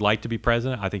 I think, would like to be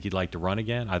president. I think he'd like to run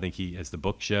again. I think as the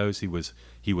book shows, he was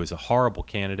a horrible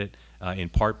candidate in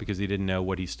part because he didn't know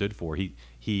what he stood for. He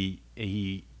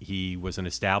was an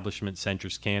establishment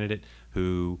centrist candidate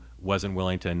who wasn't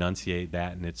willing to enunciate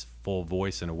that in its full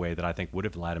voice in a way that I think would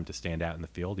have allowed him to stand out in the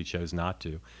field. He chose not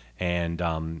to, and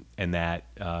that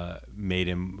made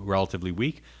him relatively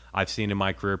weak. I've seen in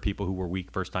my career people who were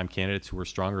weak first-time candidates who were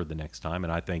stronger the next time,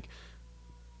 and I think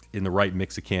in the right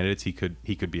mix of candidates, he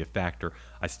could be a factor.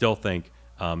 I still think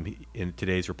in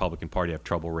today's Republican Party have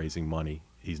trouble raising money.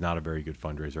 He's not a very good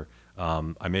fundraiser.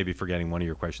 I may be forgetting one of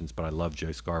your questions, but I love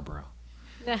Joe Scarborough.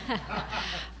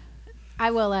 I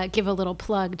will give a little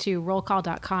plug to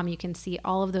rollcall.com. You can see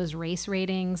all of those race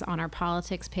ratings on our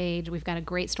politics page. We've got a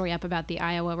great story up about the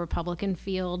Iowa Republican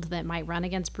field that might run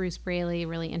against Bruce Braley.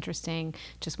 Really interesting.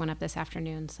 Just went up this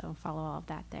afternoon, so follow all of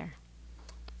that there.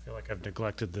 I feel like I've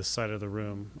neglected this side of the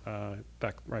room.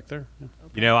 Back right there. Yeah.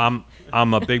 You know,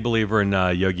 I'm a big believer in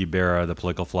Yogi Berra, the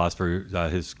political philosopher,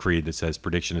 his creed that says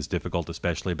prediction is difficult,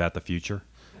 especially about the future.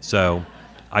 So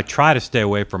I try to stay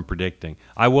away from predicting.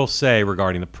 I will say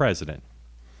regarding the president,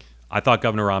 I thought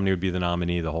Governor Romney would be the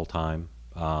nominee the whole time,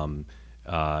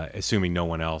 assuming no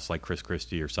one else like Chris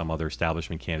Christie or some other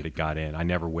establishment candidate got in. I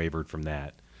never wavered from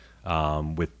that,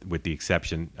 with the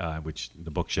exception, which the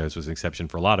book shows was an exception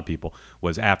for a lot of people,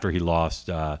 was after he lost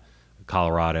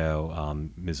Colorado,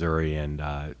 Missouri, and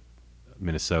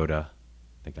Minnesota.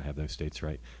 I think I have those states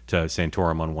right, to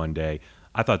Santorum on one day.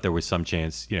 I thought there was some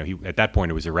chance, you know, at that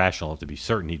point it was irrational to be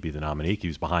certain he'd be the nominee. He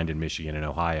was behind in Michigan and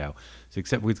Ohio. So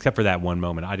except for that one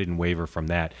moment, I didn't waver from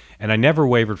that. And I never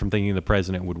wavered from thinking the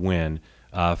president would win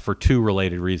for two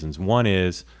related reasons. One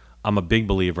is I'm a big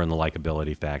believer in the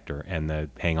likability factor and the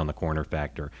hang on the corner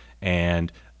factor.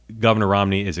 And Governor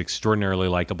Romney is extraordinarily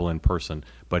likable in person,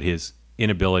 but his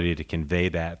inability to convey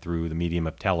that through the medium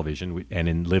of television and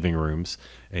in living rooms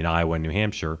in Iowa and New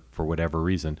Hampshire, for whatever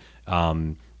reason,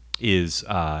 was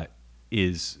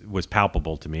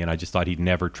palpable to me, and I just thought he'd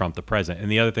never trump the president.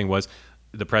 And the other thing was,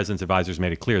 the president's advisors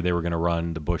made it clear they were going to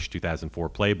run the Bush 2004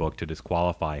 playbook to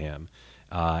disqualify him,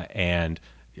 and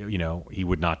you know, he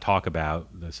would not talk about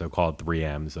the so-called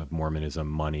 3Ms of Mormonism,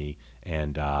 money,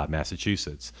 and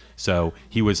Massachusetts. So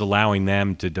he was allowing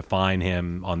them to define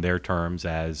him on their terms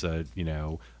as a, you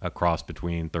know, a cross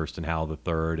between Thurston Howell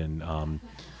III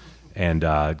and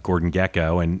Gordon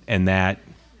Gekko, and that.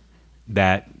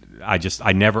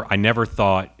 I never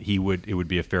thought it would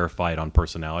be a fair fight on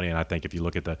personality, and I think if you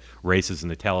look at the races in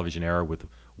the television era, with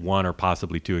one or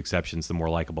possibly two exceptions, the more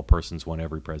likable persons won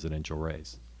every presidential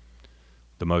race.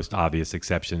 The most obvious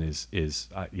exception is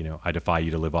you know, I defy you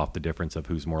to live off the difference of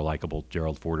who's more likable,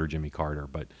 Gerald Ford or Jimmy Carter,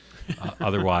 but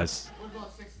otherwise. What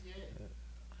about 68?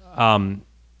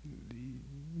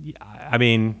 I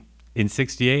mean, in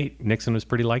 '68, Nixon was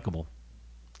pretty likable.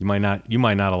 You might not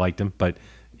have liked him, but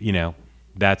you know.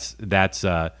 That's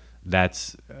a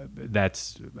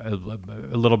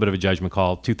little bit of a judgment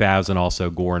call. 2000 also,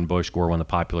 Gore and Bush. Gore won the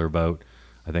popular vote.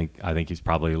 I think he's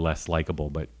probably less likable,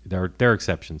 but there are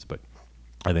exceptions. But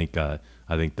I think the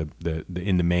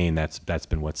in the main that's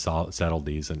been what settled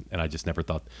these, and I just never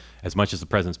thought, as much as the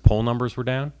president's poll numbers were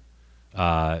down,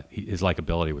 his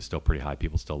likability was still pretty high.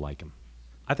 People still like him.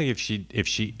 I think if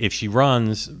she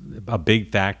runs, a big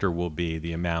factor will be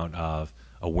the amount of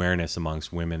awareness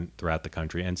amongst women throughout the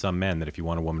country, and some men, that if you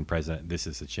want a woman president, this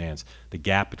is a chance. The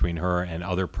gap between her and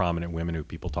other prominent women who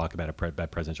people talk about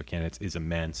presidential candidates is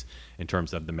immense in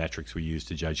terms of the metrics we use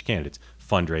to judge candidates: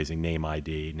 fundraising, name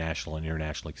ID, national and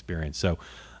international experience. So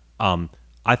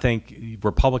I think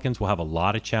Republicans will have a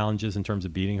lot of challenges in terms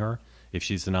of beating her if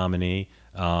she's the nominee,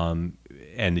 and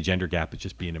the gender gap would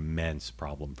just be an immense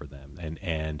problem for them,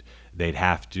 and they'd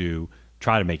have to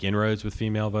try to make inroads with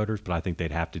female voters, but I think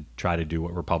they'd have to try to do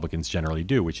what Republicans generally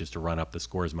do, which is to run up the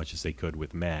score as much as they could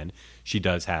with men. She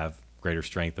does have greater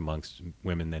strength amongst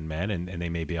women than men, and they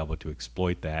may be able to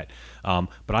exploit that.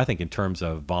 But I think in terms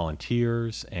of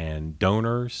volunteers and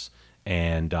donors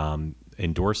and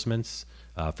endorsements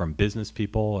from business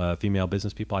people, female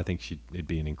business people, I think it'd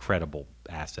be an incredible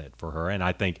asset for her. And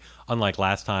I think, unlike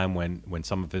last time when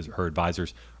some of her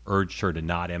advisors urged her to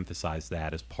not emphasize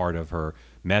that as part of her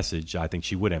message, I think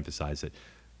she would emphasize it.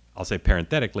 I'll say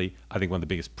parenthetically, I think one of the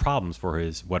biggest problems for her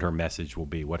is what her message will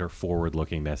be, what her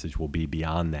forward-looking message will be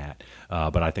beyond that.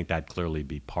 But I think that'd clearly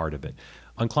be part of it.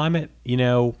 On climate, you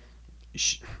know,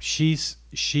 she's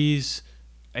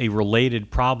a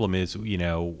related problem is, you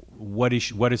know, what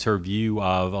is her view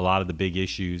of a lot of the big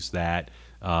issues that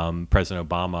President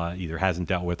Obama either hasn't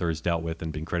dealt with or has dealt with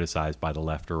and been criticized by the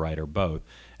left or right or both.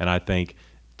 And I think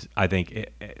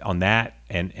on that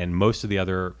and most of the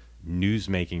other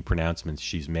news-making pronouncements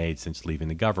she's made since leaving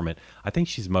the government, I think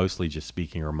she's mostly just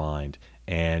speaking her mind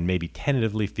and maybe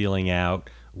tentatively feeling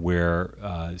out where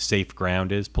safe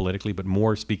ground is politically, but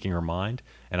more speaking her mind.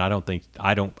 And I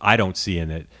don't see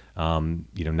in it,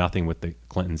 you know, nothing with the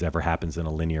Clintons ever happens in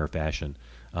a linear fashion.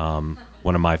 One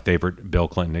of my favorite Bill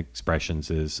Clinton expressions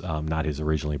is, not his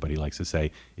originally, but he likes to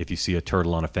say, if you see a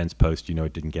turtle on a fence post, you know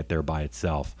it didn't get there by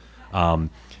itself.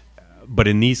 But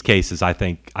in these cases, I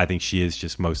think she is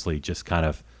just mostly just kind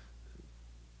of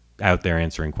out there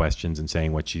answering questions and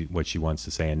saying what she wants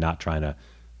to say, and not trying to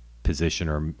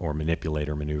position or manipulate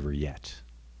or maneuver yet.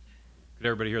 Could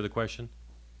everybody hear the question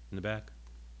in the back?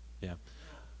 Yeah.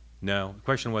 No. The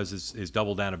question was, is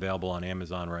Double Down available on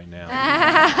Amazon right now?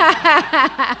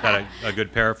 Is that a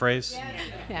good paraphrase?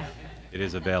 Yeah. It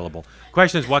is available.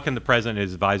 Question is, what can the president and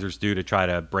his advisors do to try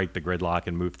to break the gridlock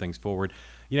and move things forward?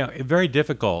 Very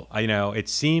difficult. It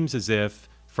seems as if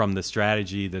from the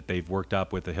strategy that they've worked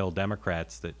up with the Hill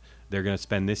Democrats that they're going to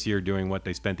spend this year doing what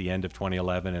they spent the end of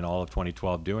 2011 and all of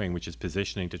 2012 doing, which is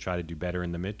positioning to try to do better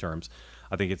in the midterms.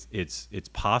 I think it's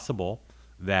possible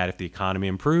that if the economy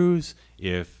improves,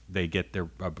 if they get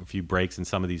a few breaks in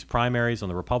some of these primaries on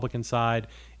the Republican side,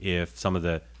 if some of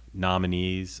the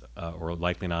nominees or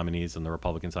likely nominees on the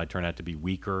Republican side turn out to be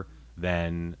weaker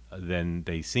than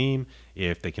they seem,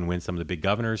 if they can win some of the big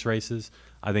governors' races,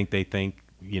 I think they think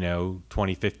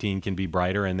 2015 can be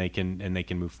brighter and they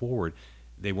can move forward.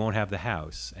 They won't have the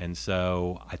House, and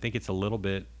so I think it's a little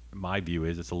bit. My view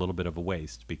is it's a little bit of a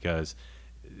waste because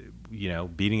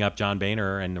beating up John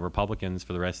Boehner and the Republicans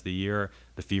for the rest of the year,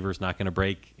 the fever's not going to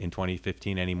break in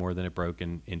 2015 any more than it broke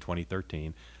in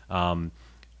 2013. I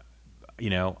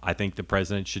think the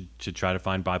president should try to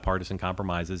find bipartisan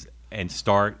compromises and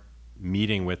start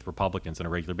meeting with Republicans on a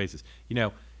regular basis.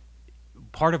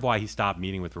 Part of why he stopped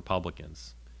meeting with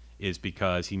Republicans is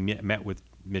because he met with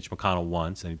Mitch McConnell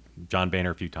once and John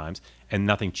Boehner a few times, and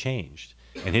nothing changed.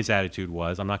 And his attitude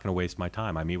was, I'm not going to waste my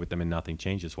time. I meet with them and nothing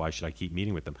changes. Why should I keep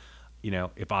meeting with them?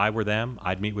 If I were them,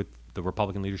 I'd meet with the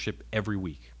Republican leadership every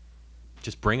week.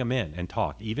 Just bring them in and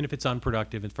talk. Even if it's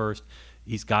unproductive at first,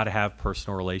 he's got to have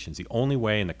personal relations. The only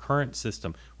way in the current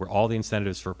system where all the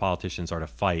incentives for politicians are to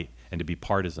fight and to be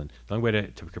partisan, the only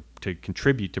way to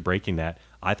contribute to breaking that,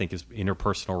 I think, is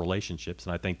interpersonal relationships.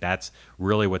 And I think that's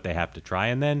really what they have to try.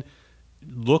 And then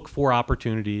look for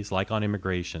opportunities, like on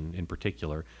immigration in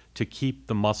particular, to keep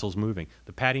the muscles moving.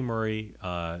 The Patty Murray,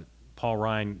 Paul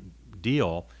Ryan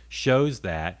deal shows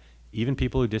that even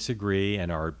people who disagree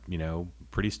and are,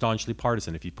 pretty staunchly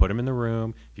partisan, if you put them in the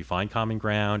room, if you find common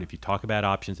ground, if you talk about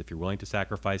options, if you're willing to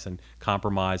sacrifice and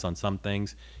compromise on some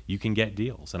things, you can get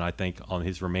deals. And I think on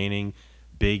his remaining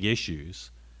big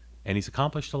issues, and he's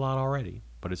accomplished a lot already,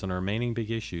 but it's on the remaining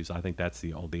big issues, I think that's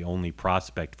the only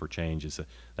prospect for change is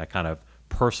that kind of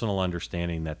personal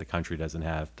understanding that the country doesn't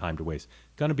have time to waste.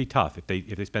 It's going to be tough. If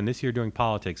they spend this year doing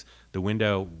politics, the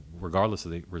window, regardless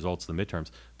of the results of the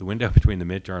midterms, the window between the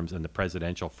midterms and the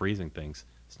presidential freezing things,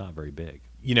 it's not very big.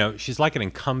 She's like an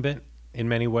incumbent in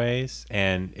many ways,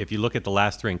 and if you look at the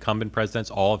last three incumbent presidents,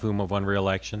 all of whom have won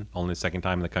re-election, only the second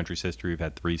time in the country's history we've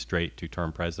had three straight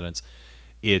two-term presidents,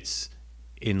 it's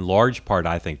in large part,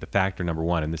 I think, the factor number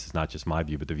one, and this is not just my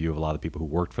view, but the view of a lot of people who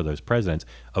worked for those presidents,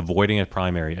 avoiding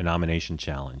a nomination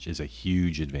challenge is a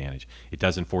huge advantage. It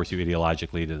doesn't force you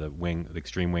ideologically to the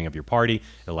extreme wing of your party.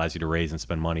 It allows you to raise and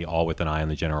spend money all with an eye on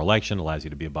the general election. It allows you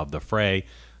to be above the fray.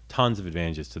 Tons of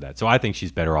advantages to that. So I think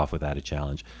she's better off without a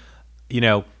challenge.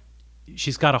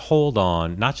 She's got a hold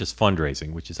on not just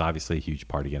fundraising, which is obviously a huge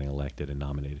part of getting elected and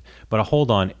nominated, but a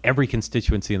hold on every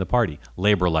constituency in the party.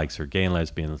 Labor likes her, gay and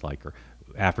lesbians like her,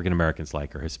 African Americans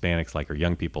like her, Hispanics like her,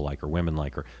 young people like her, women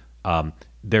like her.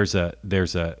 There's a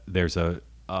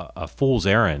fool's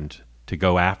errand to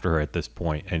go after her at this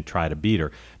point and try to beat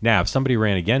her. Now, if somebody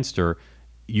ran against her,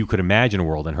 you could imagine a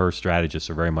world, and her strategists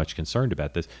are very much concerned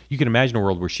about this, you can imagine a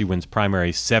world where she wins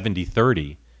primary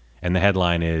 70-30, and the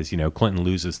headline is, Clinton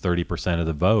loses 30% of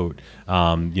the vote,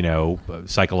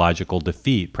 psychological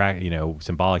defeat,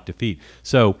 symbolic defeat.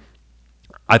 So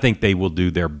I think they will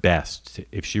do their best,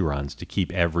 if she runs, to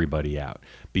keep everybody out.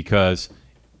 Because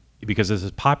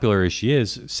as popular as she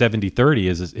is,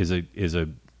 70-30 is a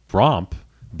romp,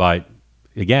 but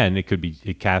again, it could be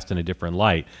cast in a different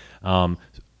light.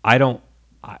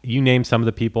 You name some of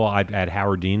the people. I'd add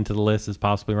Howard Dean to the list as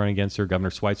possibly running against her,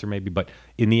 Governor Schweitzer maybe. But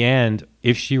in the end,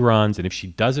 if she runs and if she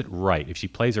does it right, if she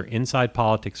plays her inside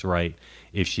politics right,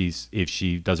 if she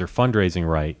does her fundraising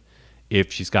right,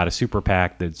 if she's got a super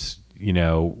PAC that's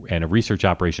and a research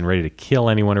operation ready to kill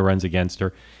anyone who runs against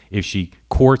her, if she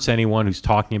courts anyone who's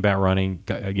talking about running,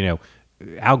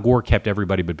 Al Gore kept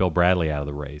everybody but Bill Bradley out of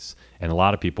the race, and a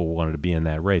lot of people wanted to be in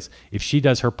that race. If she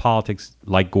does her politics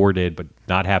like Gore did, but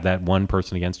not have that one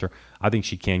person against her, I think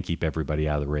she can keep everybody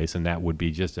out of the race, and that would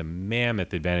be just a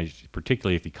mammoth advantage,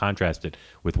 particularly if you contrast it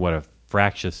with what a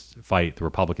fractious fight the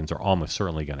Republicans are almost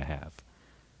certainly going to have.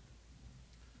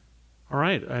 All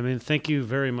right. I mean, thank you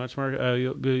very much, Mark.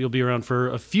 You'll be around for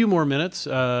a few more minutes.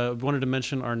 Wanted to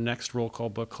mention our next Roll Call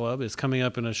Book Club is coming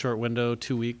up in a short window,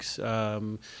 2 weeks,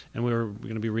 and we're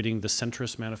going to be reading the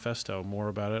Centrist Manifesto. More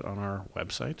about it on our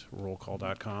website,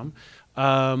 rollcall.com.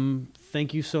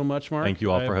 Thank you so much, Mark. Thank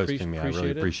you all for hosting me. I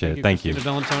really appreciate it. Thank you, Thank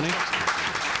you. Christina Bellantoni.